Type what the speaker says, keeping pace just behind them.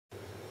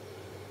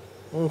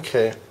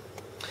Okay.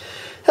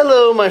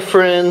 Hello, my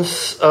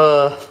friends.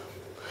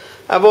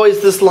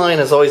 This line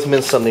has always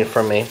meant something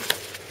for me.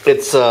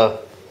 It's,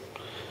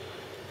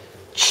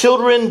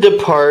 children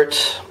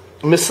depart,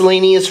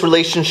 miscellaneous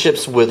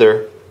relationships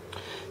wither,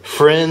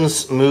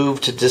 friends move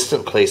to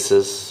distant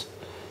places,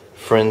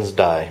 friends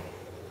die.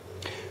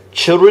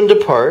 Children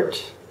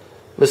depart,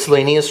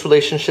 miscellaneous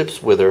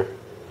relationships wither,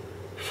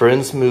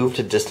 friends move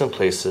to distant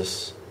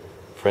places,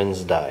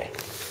 friends die.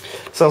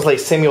 Sounds like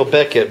Samuel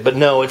Beckett, but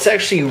no, it's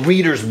actually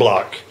Reader's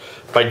Block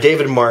by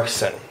David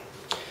Markson.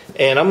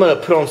 And I'm going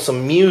to put on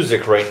some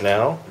music right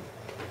now.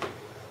 I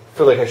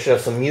feel like I should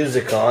have some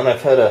music on.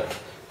 I've had a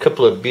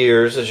couple of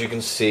beers, as you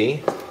can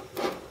see.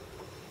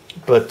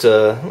 But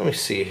let me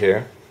see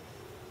here.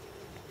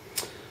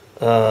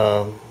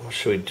 What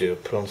should we do?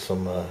 Put on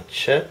some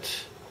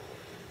Chet.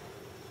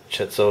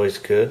 Chet's always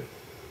good.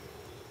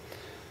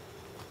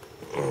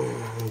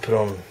 Put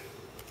on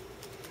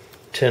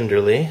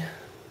Tenderly.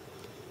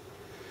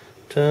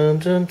 Dun,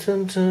 dun,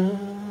 dun,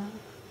 dun.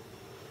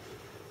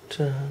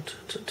 Dun, dun,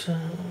 dun,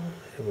 dun.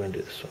 We're going to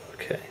do this one.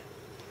 Okay.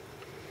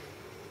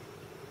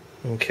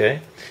 Okay.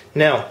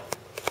 Now,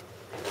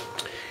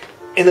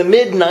 in the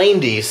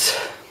mid-90s,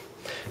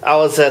 I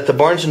was at the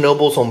Barnes &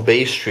 Noble's on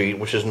Bay Street,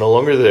 which is no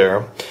longer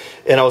there,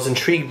 and I was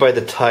intrigued by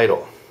the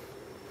title.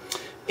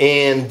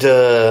 And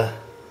I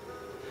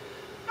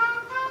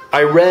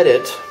read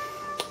it.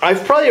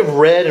 I've probably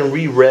read and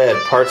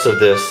reread parts of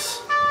this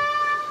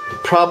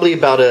probably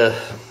about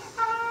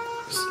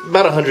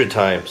 100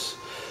 times.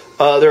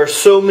 There are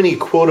so many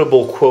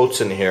quotable quotes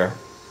in here.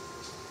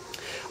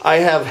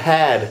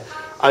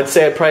 I'd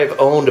say I probably have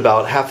owned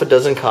about half a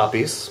dozen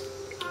copies.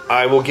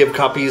 I will give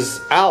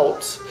copies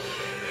out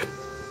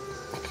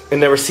and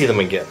never see them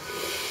again.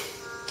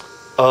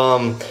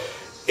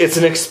 It's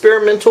an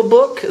experimental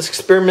book. It's an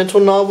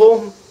experimental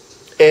novel.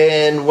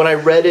 And when I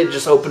read it, it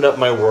just opened up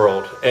my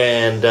world.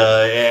 And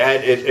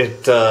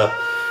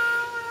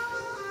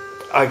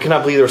I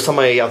cannot believe there was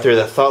somebody out there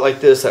that thought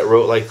like this, that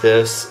wrote like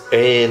this.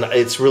 And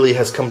it really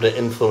has come to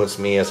influence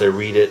me as I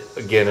read it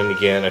again and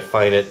again. I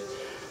find it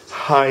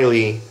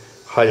highly,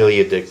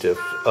 highly addictive.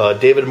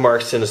 David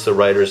Markson is the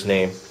writer's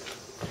name.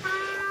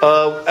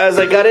 As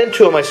I got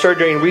into him, I started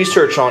doing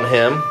research on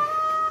him.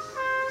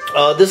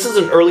 This is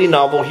an early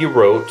novel he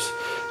wrote.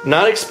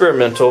 Not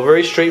experimental,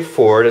 very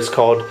straightforward. It's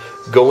called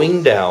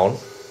Going Down.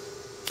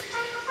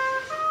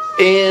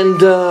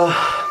 And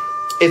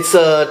it's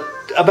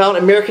about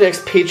American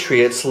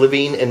expatriates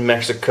living in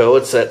Mexico.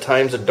 It's at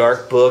times a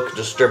dark book,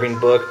 disturbing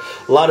book.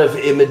 A lot of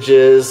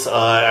images.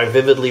 I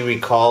vividly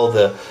recall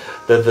the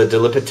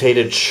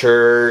dilapidated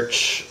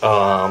church.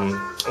 A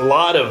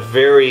lot of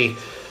very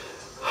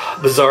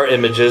bizarre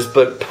images,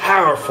 but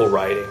powerful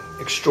writing.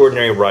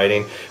 Extraordinary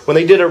writing. When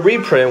they did a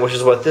reprint, which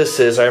is what this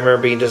is, I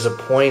remember being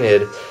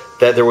disappointed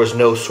that there was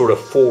no sort of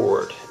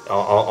forward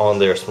on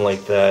there, something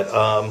like that.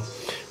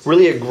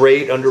 Really a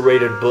great,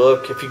 underrated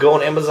book. If you go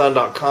on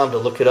Amazon.com to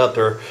look it up,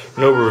 there are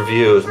no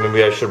reviews.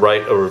 Maybe I should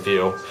write a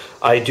review.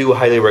 I do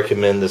highly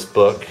recommend this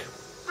book.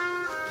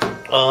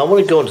 I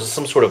want to go into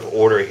some sort of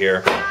order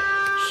here.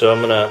 So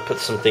I'm going to put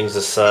some things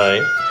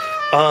aside.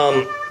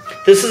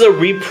 This is a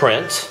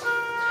reprint.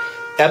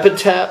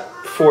 Epitaph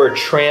for a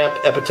Tramp,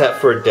 Epitaph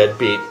for a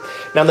Deadbeat.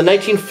 Now, in the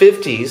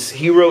 1950s,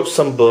 he wrote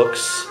some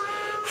books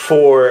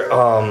for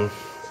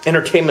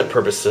entertainment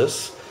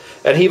purposes.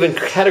 And he even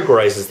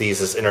categorizes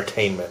these as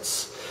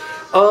entertainments.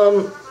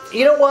 You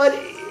know what?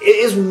 It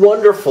is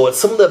wonderful. It's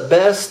some of the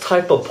best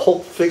type of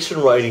pulp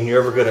fiction writing you're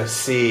ever going to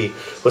see,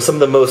 with some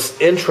of the most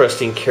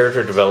interesting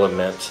character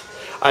development.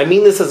 I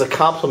mean this as a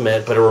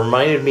compliment, but it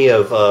reminded me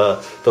of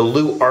the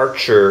Lou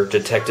Archer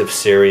detective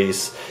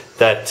series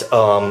that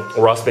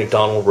Ross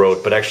McDonald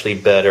wrote, but actually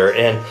better.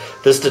 And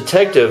this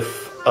detective,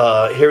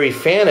 Harry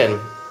Fannin,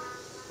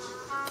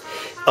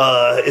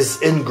 is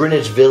in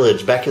Greenwich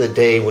Village, back in the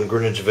day when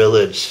Greenwich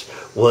Village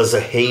was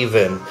a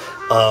haven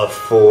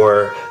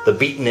for the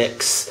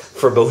beatniks,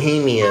 for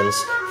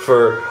bohemians,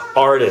 for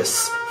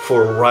artists,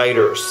 for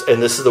writers.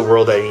 And this is the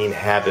world that he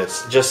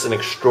inhabits. Just an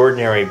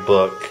extraordinary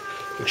book.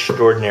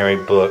 Extraordinary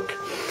book.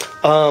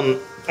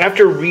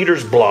 After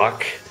Reader's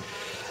Block,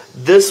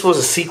 this was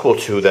a sequel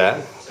to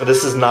that.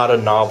 This is not a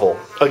novel.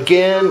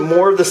 Again,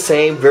 more of the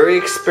same, very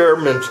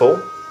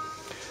experimental,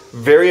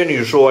 very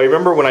unusual. I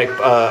remember when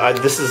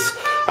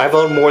I've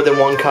owned more than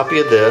one copy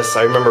of this.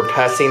 I remember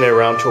passing it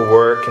around to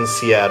work in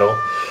Seattle.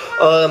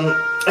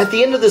 At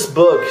the end of this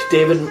book,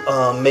 David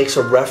makes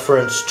a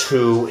reference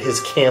to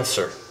his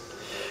cancer.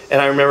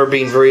 And I remember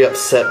being very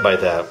upset by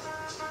that.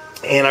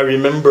 And I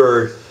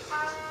remember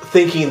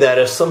thinking that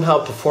if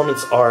somehow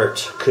performance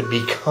art could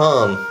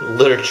become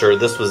literature,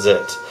 this was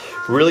it.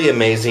 Really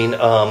amazing.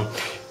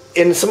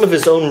 In some of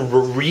his own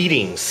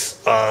readings,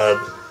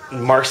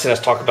 Markson has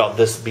talked about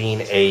this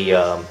being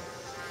a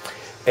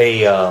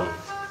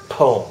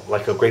poem,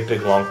 like a great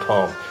big long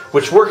poem,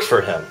 which works for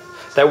him.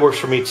 That works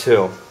for me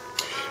too.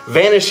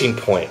 Vanishing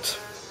Point.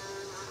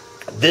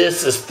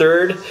 This is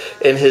third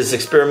in his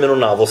experimental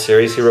novel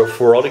series. He wrote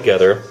 4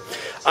 altogether.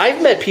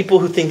 I've met people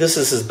who think this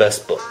is his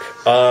best book.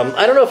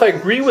 I don't know if I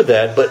agree with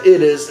that, but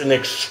it is an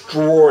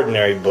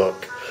extraordinary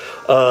book.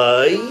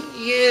 It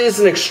is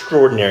an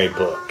extraordinary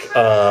book.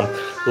 A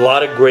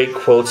lot of great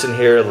quotes in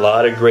here, a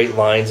lot of great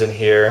lines in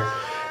here.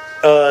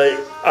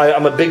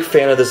 I'm a big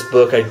fan of this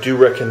book. I do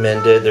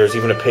recommend it. There's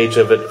even a page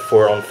of it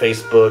on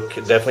Facebook.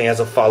 It definitely has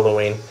a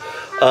following.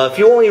 If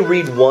you only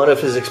read one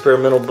of his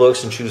experimental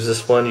books and choose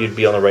this one, you'd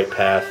be on the right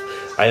path.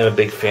 I am a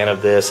big fan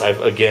of this. I've,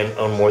 again,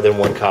 owned more than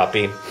one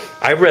copy.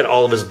 I've read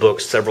all of his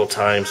books several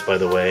times, by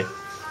the way.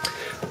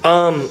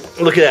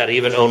 Look at that. I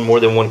even own more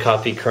than one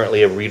copy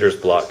currently of Reader's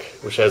Block,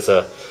 which has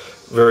a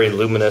very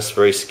luminous,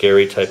 very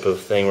scary type of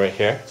thing right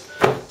here.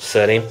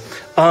 Setting.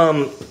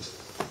 I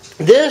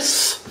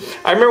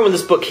remember when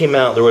this book came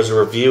out, there was a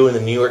review in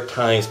the New York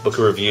Times Book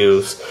of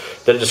Reviews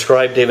that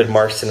described David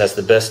Markson as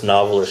the best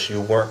novelist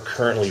you weren't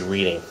currently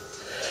reading.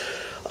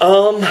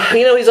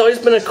 He's always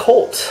been a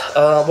cult.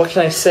 What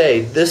can I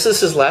say? This is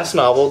his last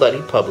novel that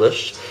he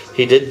published.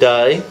 He did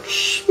die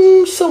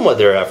somewhat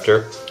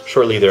thereafter,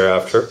 shortly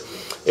thereafter.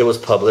 It was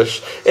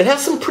published. It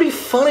has some pretty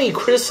funny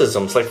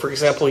criticisms. Like, for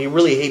example, he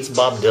really hates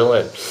Bob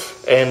Dylan.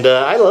 And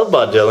I love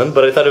Bob Dylan,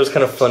 but I thought it was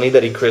kind of funny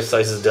that he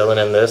criticizes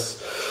Dylan in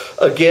this.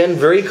 Again,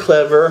 very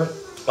clever.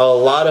 A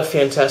lot of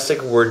fantastic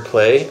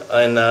wordplay.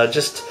 And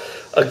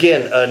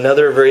again,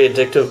 another very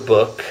addictive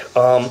book.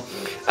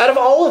 Out of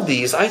all of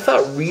these, I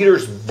thought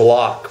Reader's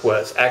Block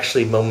was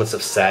actually moments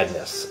of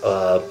sadness.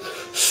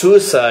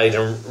 Suicide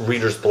in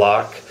Reader's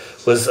Block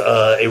was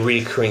a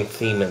recurring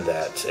theme in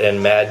that,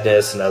 and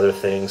madness and other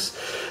things.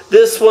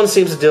 This one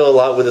seems to deal a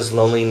lot with his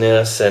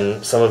loneliness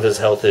and some of his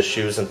health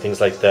issues and things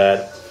like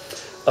that.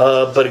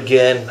 But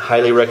again,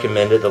 highly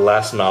recommended. The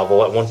last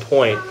novel. At one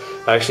point,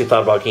 I actually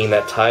thought about getting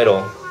that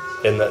title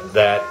and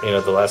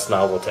the last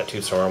novel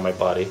tattooed somewhere on my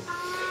body.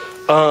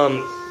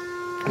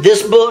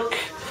 This book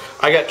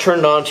I got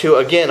turned on to.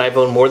 Again, I've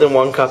owned more than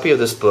one copy of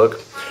this book.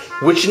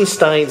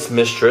 Wittgenstein's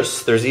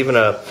Mistress. There's even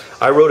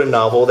I wrote a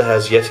novel that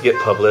has yet to get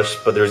published,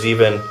 but there's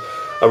even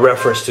a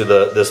reference to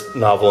this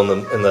novel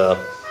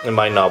in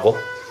my novel.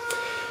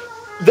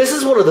 This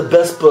is one of the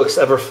best books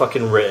ever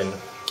fucking written.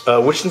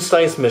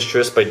 Wittgenstein's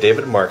Mistress by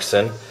David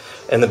Markson.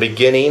 In the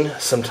beginning,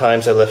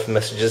 sometimes I left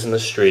messages in the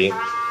street.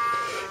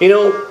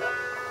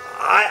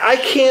 I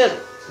can't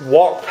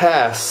walk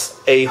past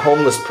a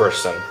homeless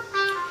person.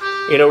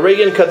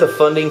 Reagan cut the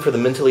funding for the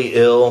mentally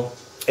ill,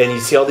 and you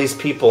see all these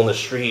people in the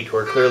street who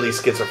are clearly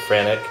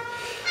schizophrenic,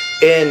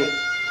 and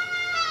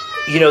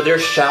they're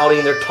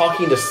shouting, they're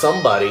talking to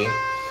somebody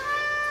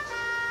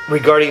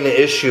regarding an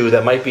issue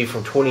that might be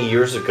from 20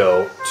 years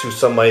ago to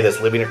somebody that's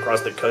living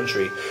across the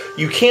country.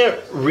 You can't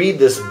read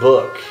this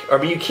book,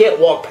 you can't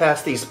walk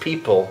past these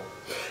people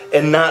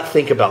and not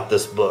think about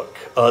this book.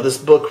 This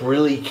book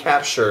really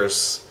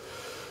captures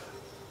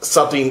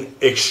something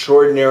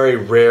extraordinary,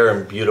 rare,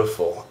 and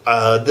beautiful.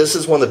 This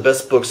is one of the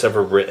best books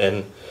ever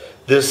written.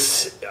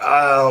 This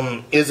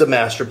is a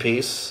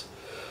masterpiece.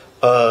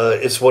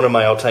 It's one of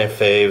my all-time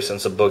faves, and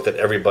it's a book that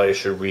everybody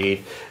should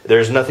read.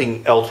 There's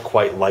nothing else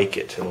quite like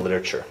it in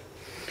literature.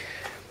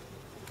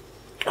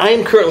 I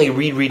am currently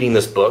rereading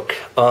this book.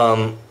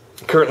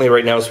 Currently,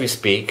 right now as we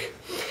speak.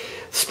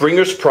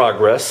 Springer's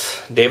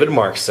Progress, David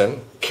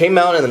Markson, came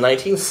out in the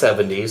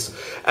 1970s.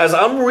 As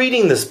I'm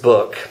reading this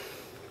book,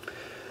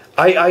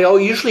 I'll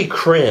usually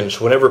cringe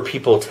whenever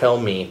people tell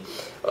me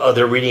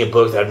they're reading a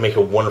book that would make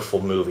a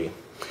wonderful movie.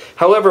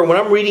 However, when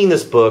I'm reading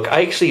this book,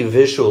 I actually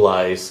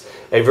visualize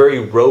a very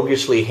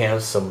roguishly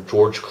handsome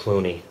George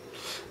Clooney.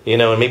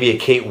 And maybe a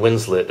Kate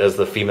Winslet as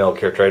the female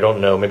character. I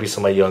don't know, maybe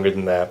somebody younger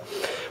than that.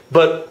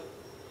 But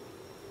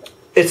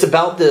it's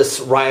about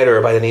this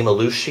writer by the name of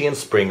Lucien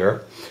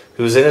Springer,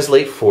 who's in his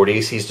late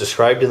 40s. He's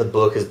described in the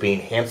book as being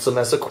handsome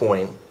as a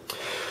coin,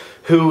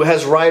 who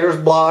has writer's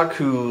block,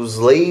 who's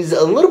lazy,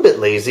 a little bit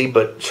lazy,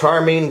 but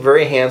charming,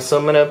 very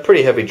handsome, and a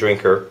pretty heavy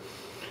drinker,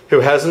 who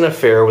has an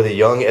affair with a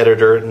young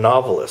editor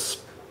novelist.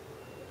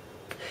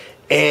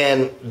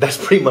 And that's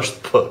pretty much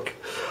the book.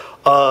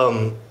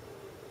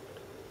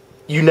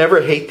 You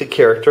never hate the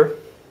character.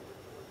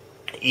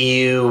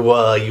 You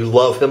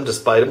love him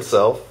despite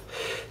himself.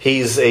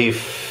 He's a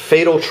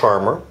fatal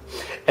charmer.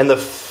 And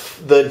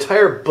the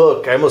entire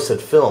book, I almost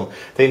said film,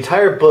 the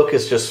entire book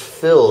is just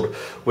filled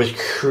with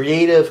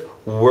creative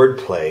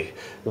wordplay,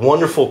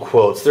 wonderful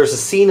quotes. There's a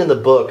scene in the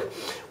book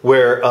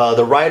where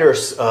the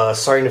writer's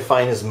starting to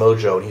find his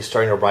mojo, and he's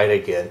starting to write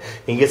again.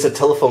 He gets a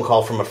telephone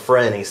call from a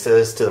friend. He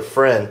says to the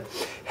friend,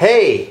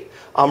 "Hey,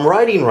 I'm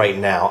writing right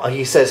now."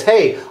 He says,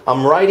 "Hey,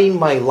 I'm writing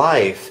my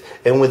life,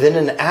 and within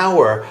an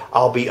hour,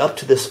 I'll be up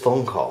to this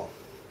phone call."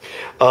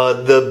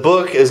 The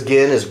book,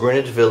 again, is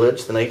Greenwich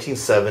Village, the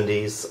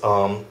 1970s.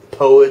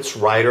 Poets,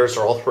 writers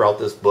are all throughout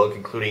this book,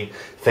 including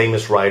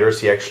famous writers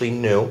he actually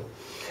knew.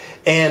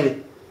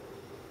 And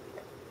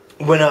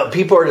when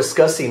people are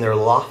discussing their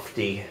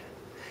lofty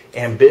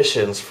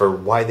ambitions for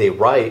why they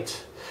write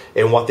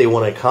and what they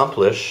want to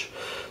accomplish,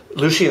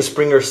 Lucien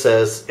Springer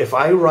says, "If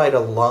I write a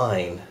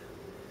line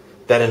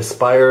that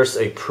inspires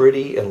a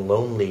pretty and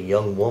lonely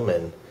young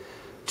woman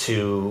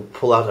to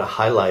pull out a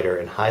highlighter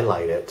and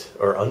highlight it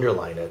or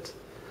underline it,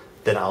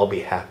 then I'll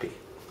be happy.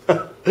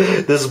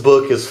 This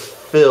book is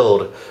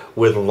filled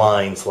with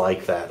lines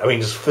like that. I mean,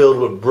 just filled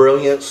with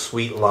brilliant,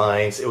 sweet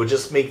lines. It would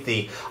just make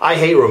I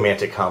hate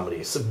romantic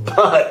comedies,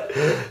 but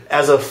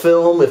as a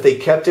film, if they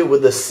kept it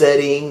with the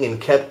setting and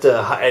kept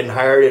and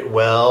hired it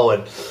well,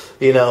 and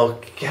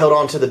held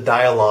on to the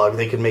dialogue,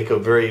 they could make a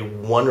very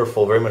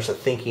wonderful, very much a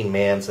thinking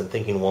man's and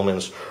thinking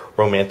woman's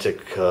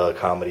romantic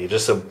comedy.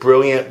 Just a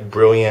brilliant,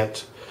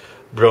 brilliant,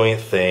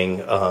 brilliant thing,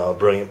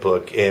 brilliant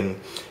book. And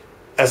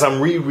as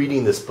I'm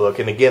rereading this book,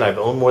 and again, I've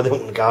owned more than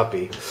one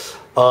copy,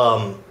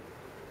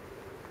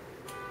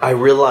 I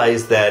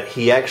realized that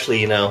he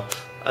actually,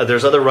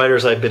 there's other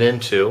writers I've been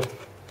into,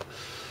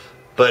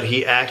 but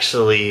he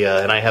actually,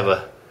 and I have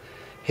a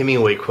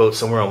Hemingway quote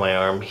somewhere on my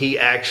arm, he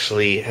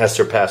actually has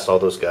surpassed all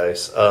those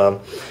guys.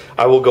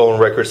 I will go on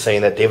record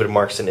saying that David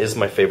Markson is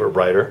my favorite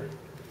writer.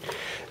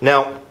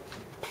 Now,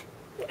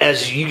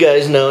 as you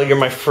guys know, you're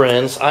my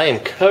friends, I am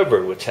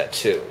covered with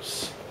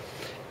tattoos.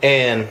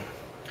 And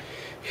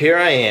here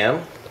I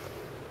am,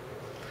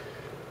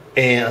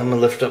 and I'm going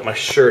to lift up my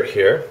shirt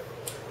here.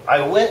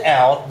 I went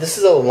out, this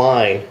is a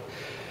line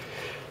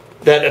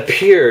that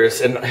appears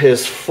in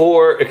his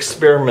 4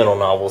 experimental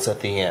novels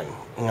at the end.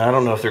 I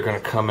don't know if they're going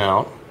to come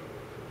out.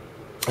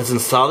 It's in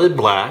solid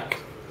black.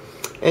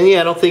 And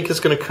yeah, I don't think it's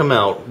going to come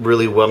out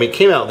really well. I mean, it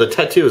came out, the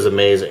tattoo is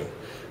amazing.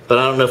 But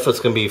I don't know if it's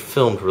going to be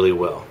filmed really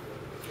well.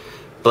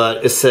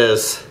 But it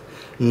says,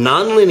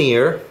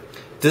 nonlinear,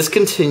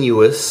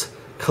 discontinuous,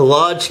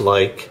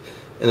 collage-like,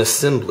 and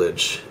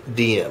assemblage,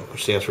 DM,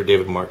 which stands for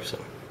David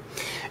Markson.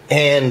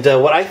 And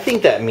what I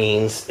think that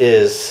means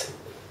is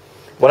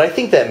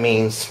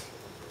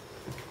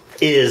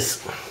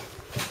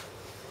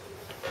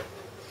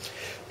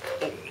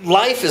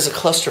life is a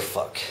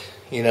clusterfuck,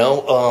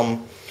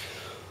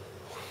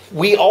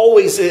 we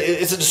always,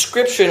 it's a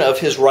description of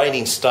his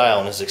writing style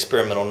and his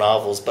experimental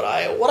novels, but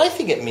what I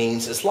think it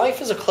means is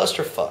life is a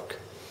clusterfuck.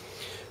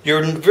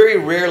 You're very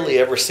rarely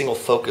ever single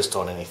focused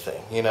on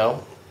anything,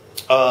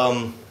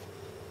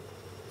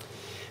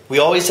 we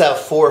always have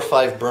 4 or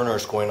 5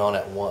 burners going on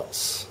at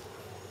once.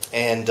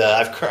 And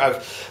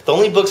the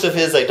only books of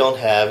his I don't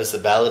have is The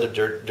Ballad of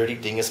Dirty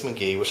Dingus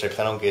McGee, which I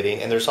plan on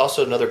getting. And there's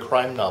also another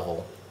crime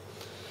novel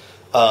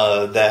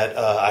that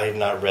I have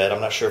not read.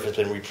 I'm not sure if it's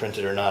been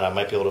reprinted or not. I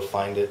might be able to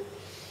find it.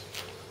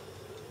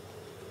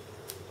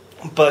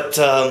 But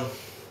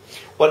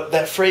what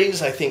that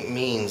phrase, I think,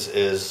 means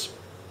is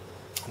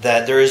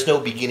that there is no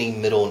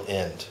beginning, middle, and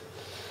end.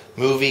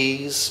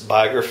 Movies,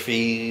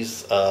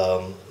 biographies,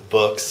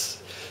 books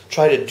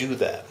try to do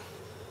that.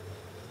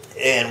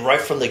 And right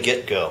from the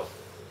get-go,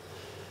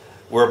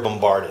 we're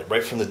bombarded.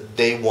 Right from the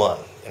day one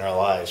in our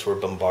lives, we're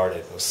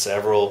bombarded with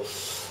several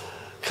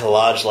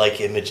collage-like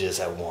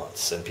images at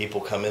once. And people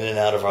come in and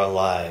out of our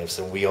lives,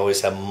 and we always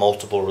have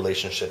multiple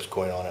relationships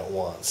going on at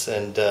once.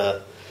 And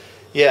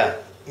yeah,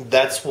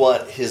 that's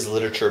what his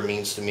literature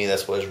means to me.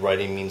 That's what his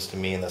writing means to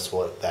me, and that's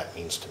what that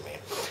means to me.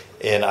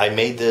 And I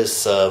made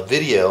this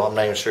video. I'm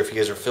not even sure if you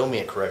guys are filming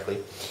it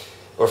correctly,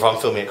 or if I'm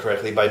filming it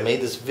correctly, but I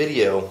made this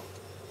video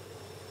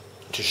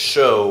to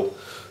show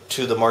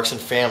to the Markson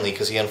family,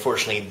 because he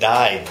unfortunately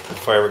died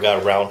before I ever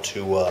got around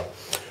to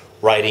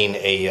writing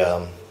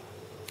a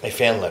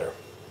fan letter.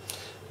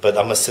 But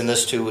I'm going to send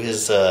this to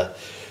his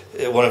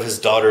one of his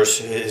daughters,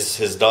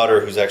 his daughter,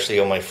 who's actually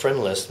on my friend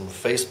list on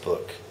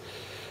Facebook,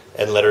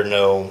 and let her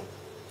know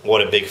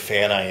what a big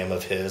fan I am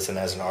of his, and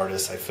as an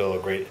artist I feel a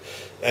great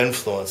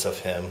influence of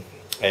him.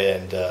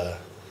 And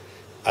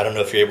I don't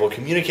know if you're able to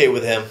communicate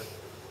with him,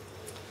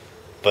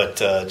 but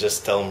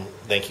just tell him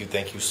thank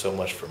you so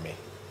much for me.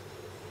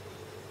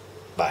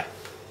 Bye.